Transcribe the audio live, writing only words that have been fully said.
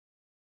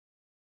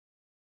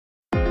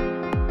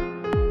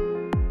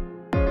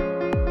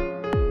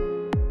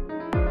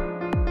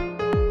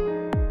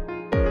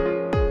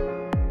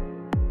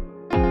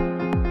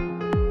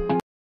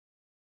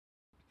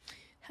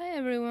Hi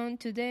everyone,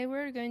 today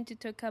we're going to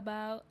talk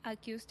about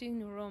acoustic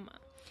neuroma.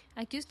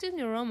 Acoustic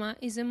neuroma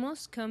is the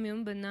most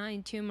common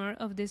benign tumor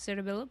of the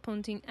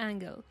cerebellopontine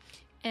angle,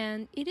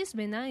 and it is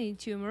benign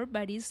tumor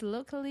but is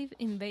locally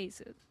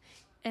invasive,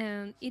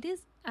 and it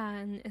is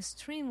an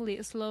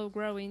extremely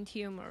slow-growing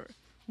tumor.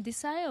 The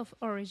site of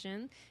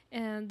origin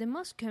and the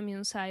most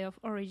common site of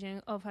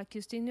origin of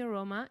acoustic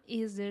neuroma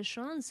is the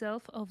Schwann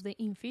self of the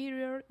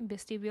inferior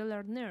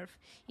vestibular nerve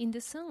in the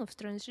zone of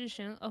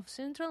transition of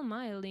central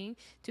myelin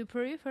to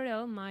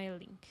peripheral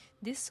myelin.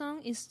 This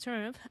zone is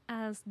termed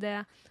as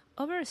the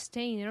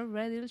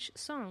Obersteiner-Redlich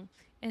zone,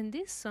 and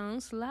these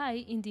zones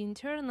lie in the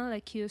internal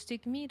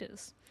acoustic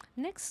meatus.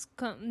 Next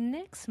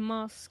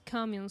most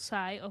common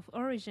site of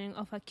origin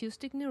of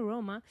acoustic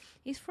neuroma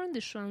is from the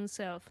Schwann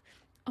self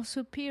of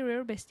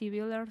superior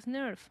vestibular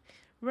nerve.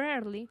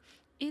 Rarely,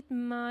 it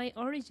might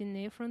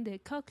originate from the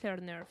cochlear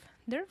nerve.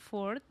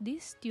 Therefore,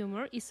 this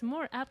tumor is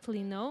more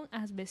aptly known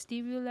as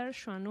vestibular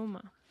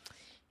schwannoma.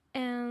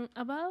 And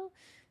about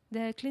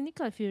the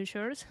clinical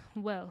features,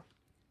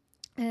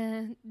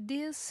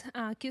 this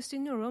acoustic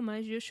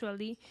neuroma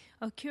usually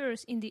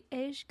occurs in the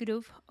age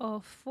group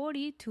of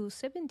 40 to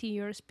 70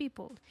 years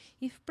people.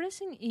 If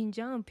present in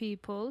young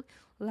people,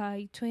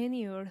 like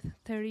 20 or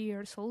 30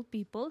 years old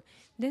people,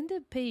 then the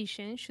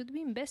patient should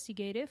be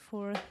investigated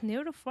for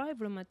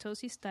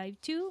neurofibromatosis type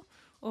 2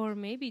 or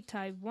maybe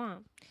type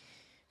 1.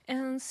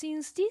 And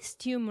since this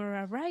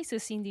tumor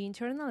arises in the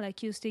internal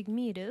acoustic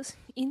meatus,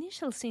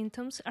 initial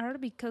symptoms are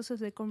because of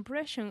the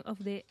compression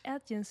of the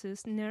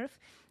adjacent nerve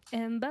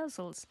and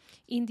vessels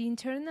in the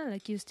internal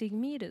acoustic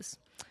meatus.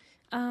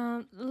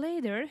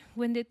 Later,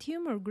 when the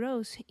tumor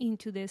grows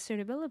into the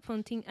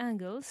cerebellopontine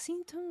angle,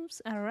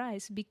 symptoms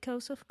arise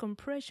because of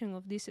compression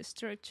of these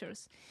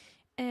structures.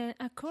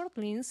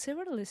 Accordingly,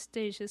 several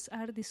stages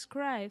are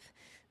described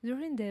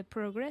during the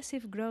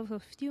progressive growth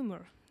of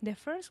tumor. The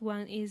first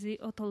one is the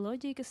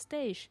autologic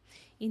stage.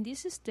 In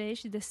this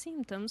stage, the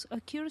symptoms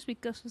occurs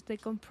because of the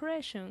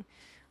compression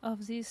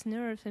of these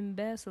nerves and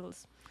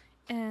vessels.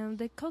 And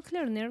the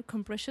cochlear nerve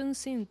compression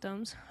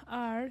symptoms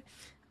are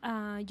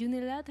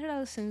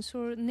unilateral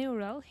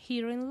sensorineural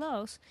hearing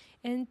loss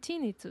and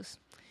tinnitus.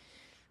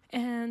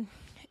 And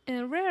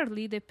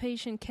rarely the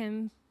patient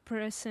can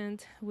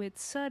present with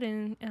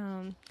sudden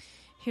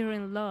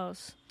hearing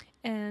loss.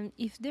 And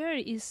if there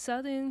is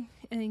sudden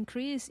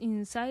increase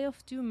in size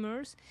of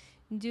tumors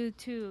due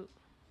to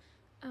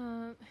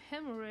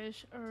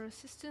hemorrhage or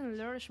cystic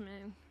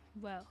enlargement,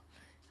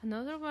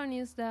 another one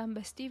is the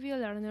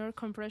vestibular nerve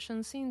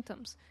compression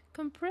symptoms.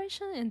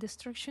 Compression and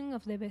destruction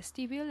of the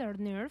vestibular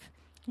nerve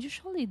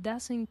usually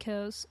doesn't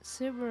cause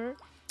severe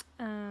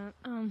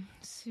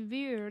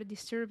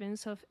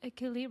disturbance of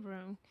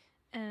equilibrium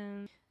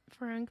and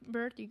frank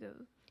vertigo.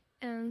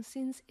 And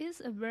since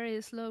it's a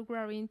very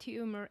slow-growing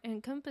tumor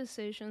and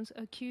compensations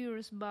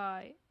occurs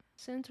by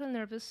central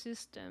nervous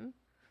system,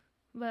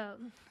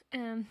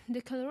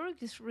 the caloric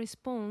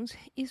response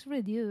is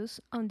reduced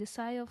on the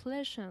site of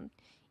lesion.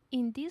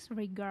 In this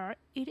regard,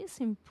 it is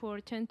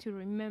important to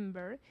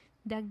remember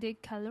that the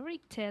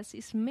caloric test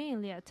is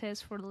mainly a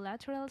test for the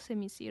lateral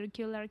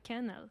semicircular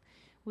canal,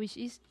 which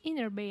is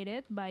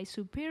innervated by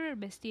superior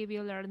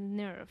vestibular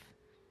nerve.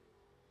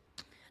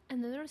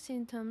 Another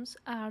symptoms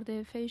are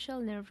the facial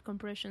nerve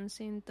compression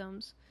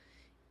symptoms,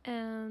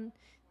 and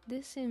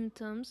these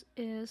symptoms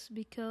is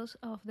because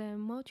of the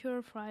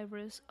motor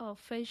fibers of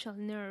facial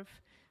nerve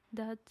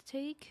that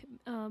take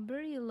a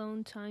very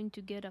long time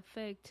to get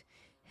affected.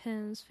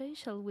 Hence,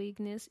 facial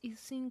weakness is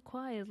seen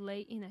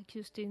quietly in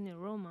acoustic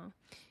neuroma.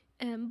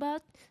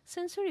 But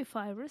sensory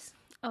fibers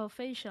of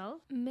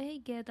facial may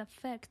get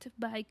affected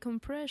by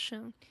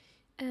compression,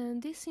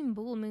 and this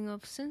involvement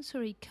of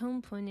sensory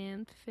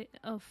component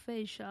of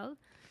facial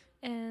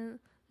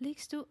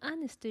leads to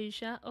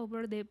anesthesia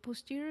over the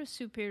posterior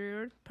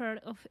superior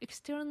part of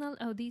external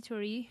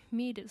auditory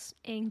meatus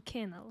and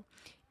canal,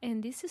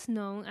 and this is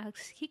known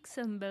as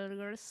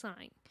Hickselberger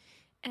sign.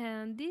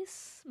 And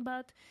this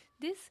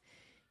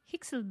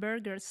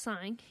Hickselberger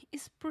sign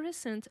is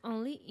present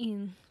only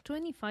in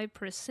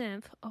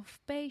 25% of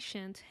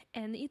patients,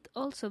 and it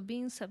also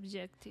being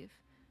subjective.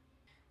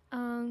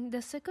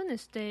 The second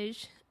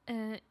stage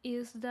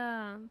is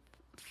the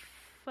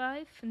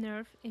 5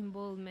 nerve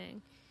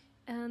involvement,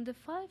 and the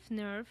 5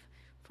 nerve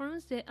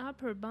forms the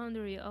upper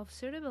boundary of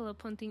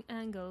cerebellopontine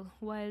angle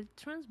while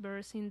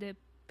transversing the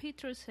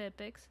petrous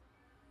apex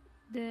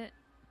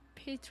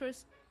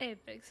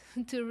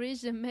to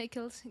reach the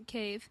Meckel's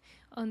cave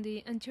on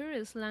the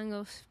anterior slang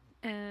of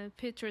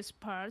petrous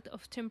part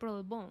of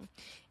temporal bone,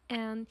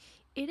 and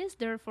it is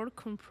therefore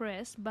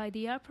compressed by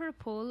the upper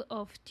pole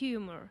of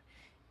tumor.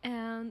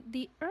 And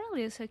the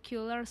earliest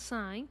ocular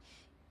sign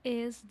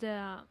is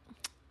the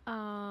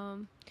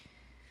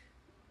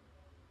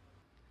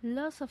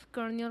loss of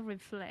corneal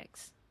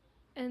reflex,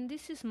 and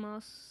this is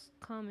most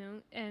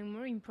common and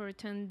more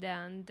important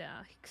than the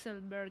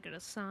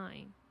Hickselberger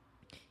sign.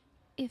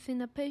 If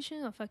in a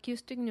patient of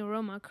acoustic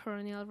neuroma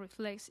corneal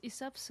reflex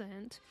is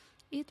absent,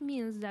 it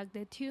means that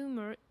the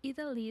tumor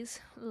either is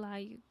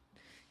like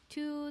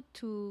 2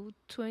 to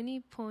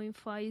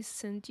 20.5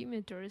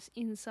 centimeters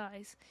in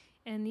size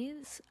and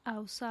is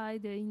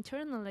outside the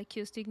internal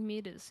acoustic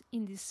meatus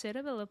in the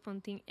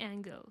cerebellopontine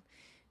angle.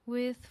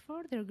 With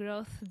further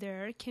growth,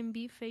 there can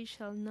be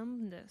facial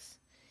numbness.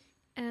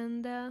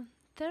 And the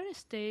third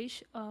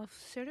stage of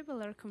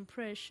cerebellar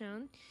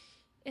compression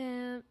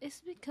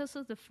is because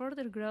of the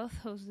further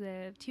growth of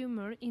the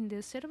tumor in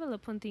the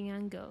cerebellopontine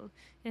angle,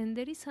 and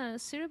there is a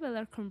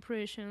cerebellar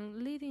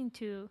compression leading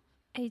to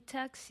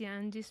ataxia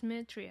and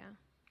dysmetria,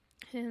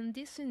 and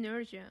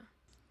dyssynergia,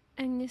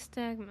 and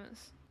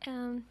nystagmus.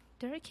 And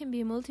there can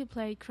be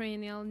multiple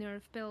cranial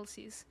nerve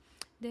palsies.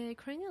 The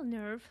cranial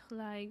nerve,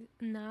 like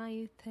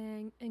 9,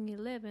 10, and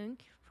 11,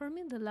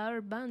 forming the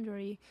lower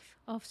boundary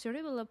of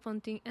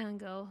cerebellopontine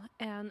angle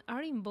and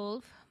are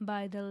involved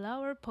by the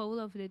lower pole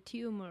of the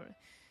tumor.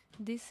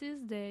 This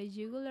is the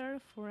jugular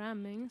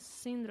foramen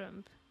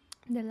syndrome.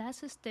 The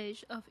last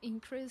stage of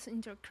increased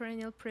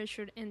intracranial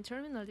pressure and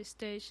terminal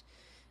stage,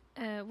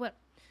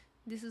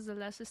 this is the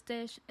last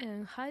stage,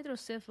 and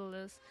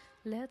hydrocephalus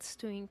leads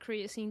to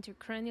increased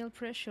intracranial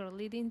pressure,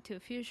 leading to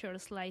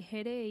features like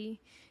headache,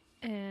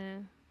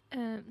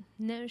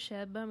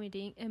 nausea,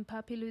 vomiting, and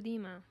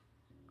papilledema.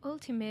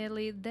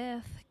 Ultimately,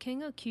 death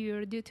can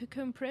occur due to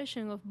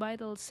compression of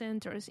vital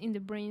centers in the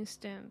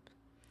brainstem.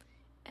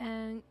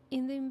 And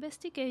in the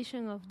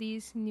investigation of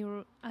this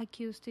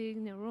acoustic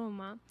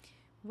neuroma,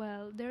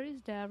 there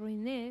is the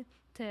Rene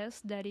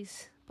test that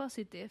is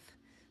positive,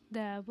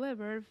 the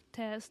Weber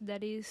test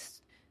that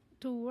is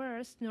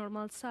towards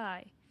normal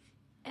side,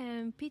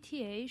 and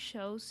PTA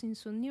shows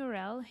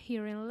insuneural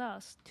hearing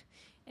loss,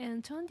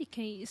 and tone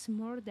decay is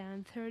more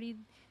than 30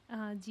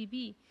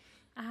 dB.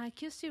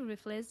 Acoustic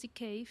reflex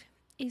decay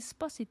is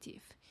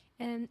positive,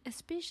 and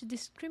speech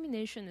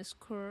discrimination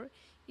score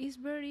is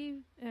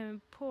very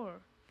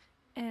poor.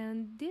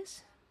 And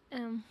this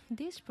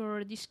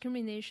poor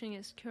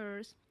discrimination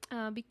scores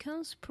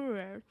becomes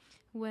poorer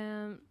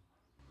when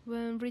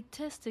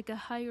retested a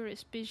higher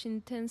speech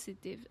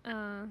intensity,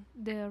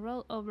 the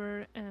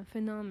rollover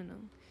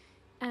phenomenon.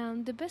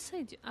 And the best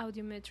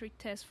audiometric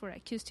test for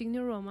acoustic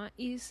neuroma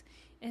is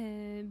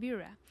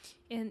VIRA,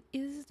 and it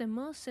is the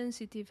most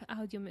sensitive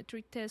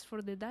audiometric test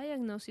for the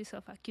diagnosis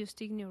of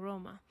acoustic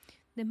neuroma.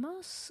 The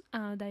most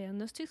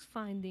diagnostic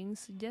findings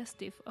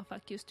suggestive of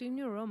acoustic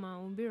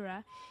neuroma on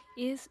VIRA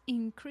is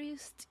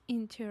increased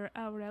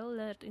interaural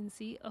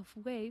latency of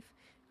wave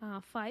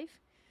 5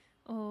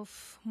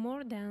 of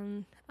more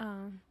than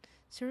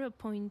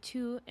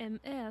 0.2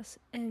 ms,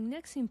 and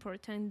next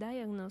important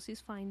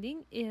diagnosis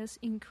finding is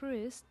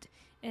increased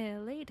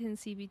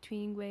latency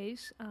between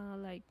waves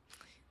like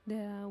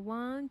the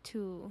 1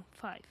 to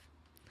 5.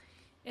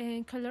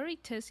 And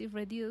caloric test is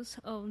reduced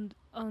on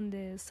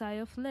the side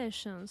of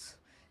lesions,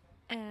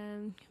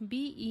 and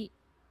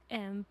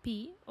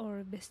BEMP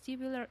or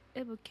vestibular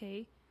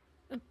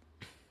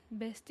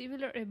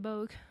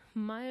evoke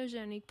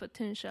myogenic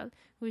potential,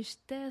 which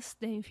tests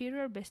the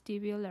inferior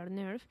vestibular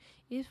nerve,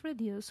 is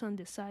reduced on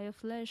the side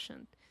of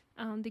lesion.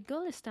 The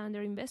gold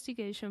standard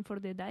investigation for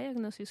the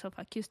diagnosis of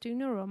acoustic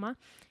neuroma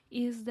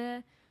is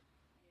the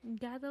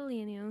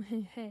gadolinium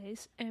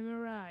enhanced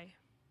MRI.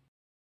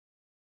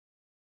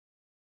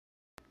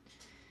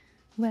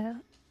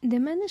 The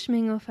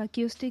management of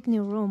acoustic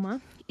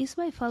neuroma is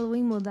by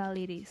following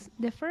modalities.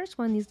 The first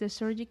one is the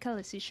surgical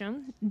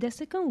excision, the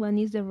second one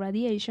is the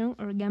radiation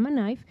or gamma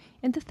knife,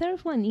 and the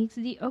third one is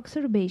the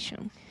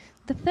observation.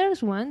 The third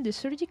one, the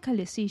surgical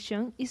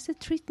excision, is the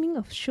treatment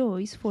of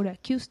choice for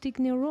acoustic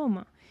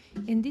neuroma,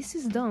 and this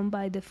is done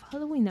by the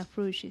following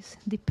approaches,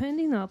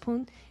 depending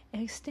upon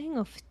extent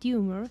of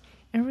tumor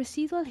and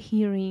residual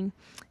hearing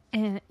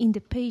in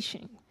the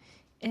patient.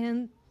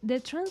 And the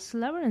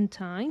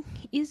translabyrinthine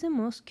is the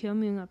most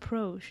common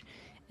approach,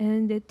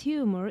 and the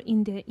tumor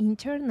in the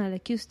internal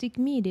acoustic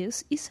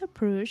meatus is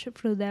approached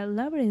through the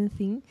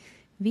labyrinthine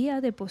via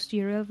the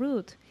posterior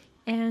route,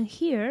 and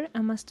here a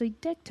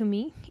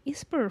mastoidectomy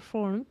is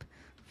performed,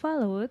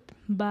 followed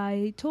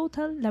by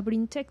total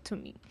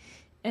labyrinthectomy.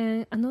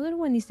 And another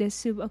one is the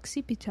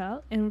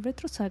suboccipital and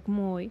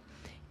retrosigmoid,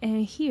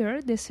 and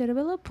here the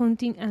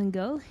cerebellopontine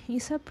angle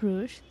is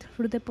approached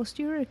through the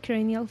posterior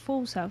cranial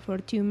fossa for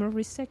tumor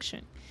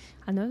resection.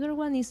 Another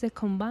one is the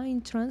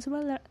combined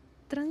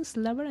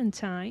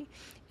translabyrinthine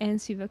and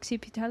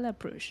suboccipital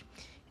approach.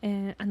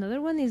 Another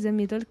one is the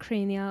middle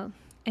cranial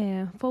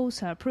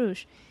fossa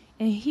approach.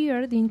 And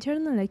here the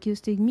internal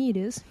acoustic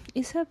meatus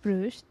is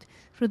approached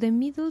through the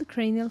middle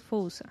cranial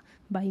fossa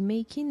by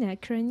making a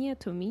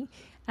craniotomy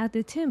at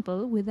the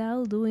temple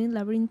without doing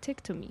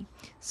labyrinthectomy.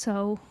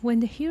 So when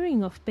the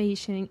hearing of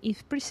patient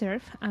is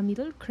preserved, a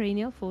middle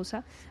cranial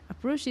fossa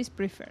approach is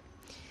preferred.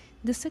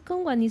 The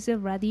second one is the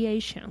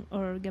radiation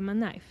or gamma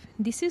knife.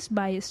 This is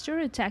by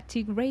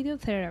stereotactic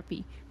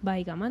radiotherapy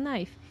by gamma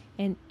knife,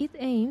 and it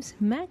aims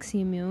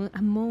maximum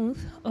amount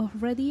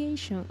of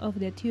radiation of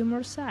the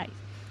tumor site.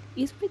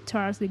 It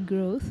retards the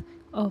growth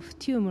of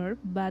tumor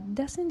but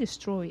doesn't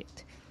destroy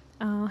it.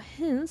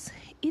 Hence,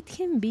 it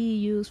can be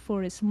used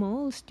for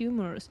small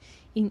tumors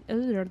in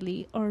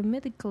elderly or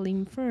medically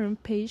infirm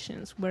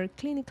patients where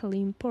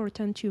clinically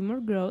important tumor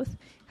growth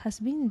has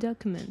been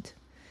documented.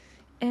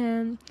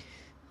 And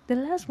the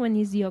last one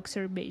is the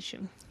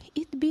observation,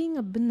 it being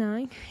a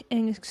benign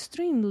and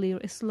extremely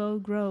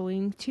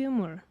slow-growing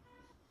tumor.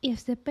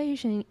 If the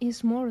patient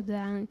is more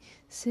than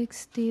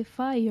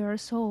 65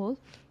 years old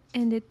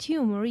and the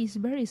tumor is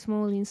very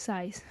small in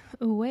size,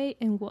 a wait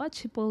and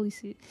watch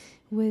policy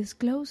with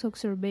close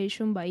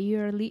observation by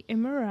yearly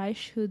MRI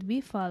should be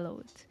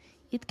followed.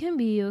 It can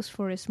be used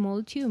for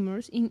small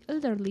tumors in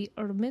elderly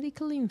or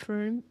medically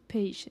infirm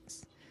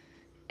patients.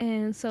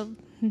 And so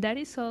that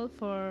is all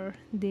for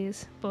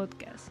this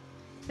podcast.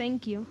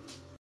 Thank you.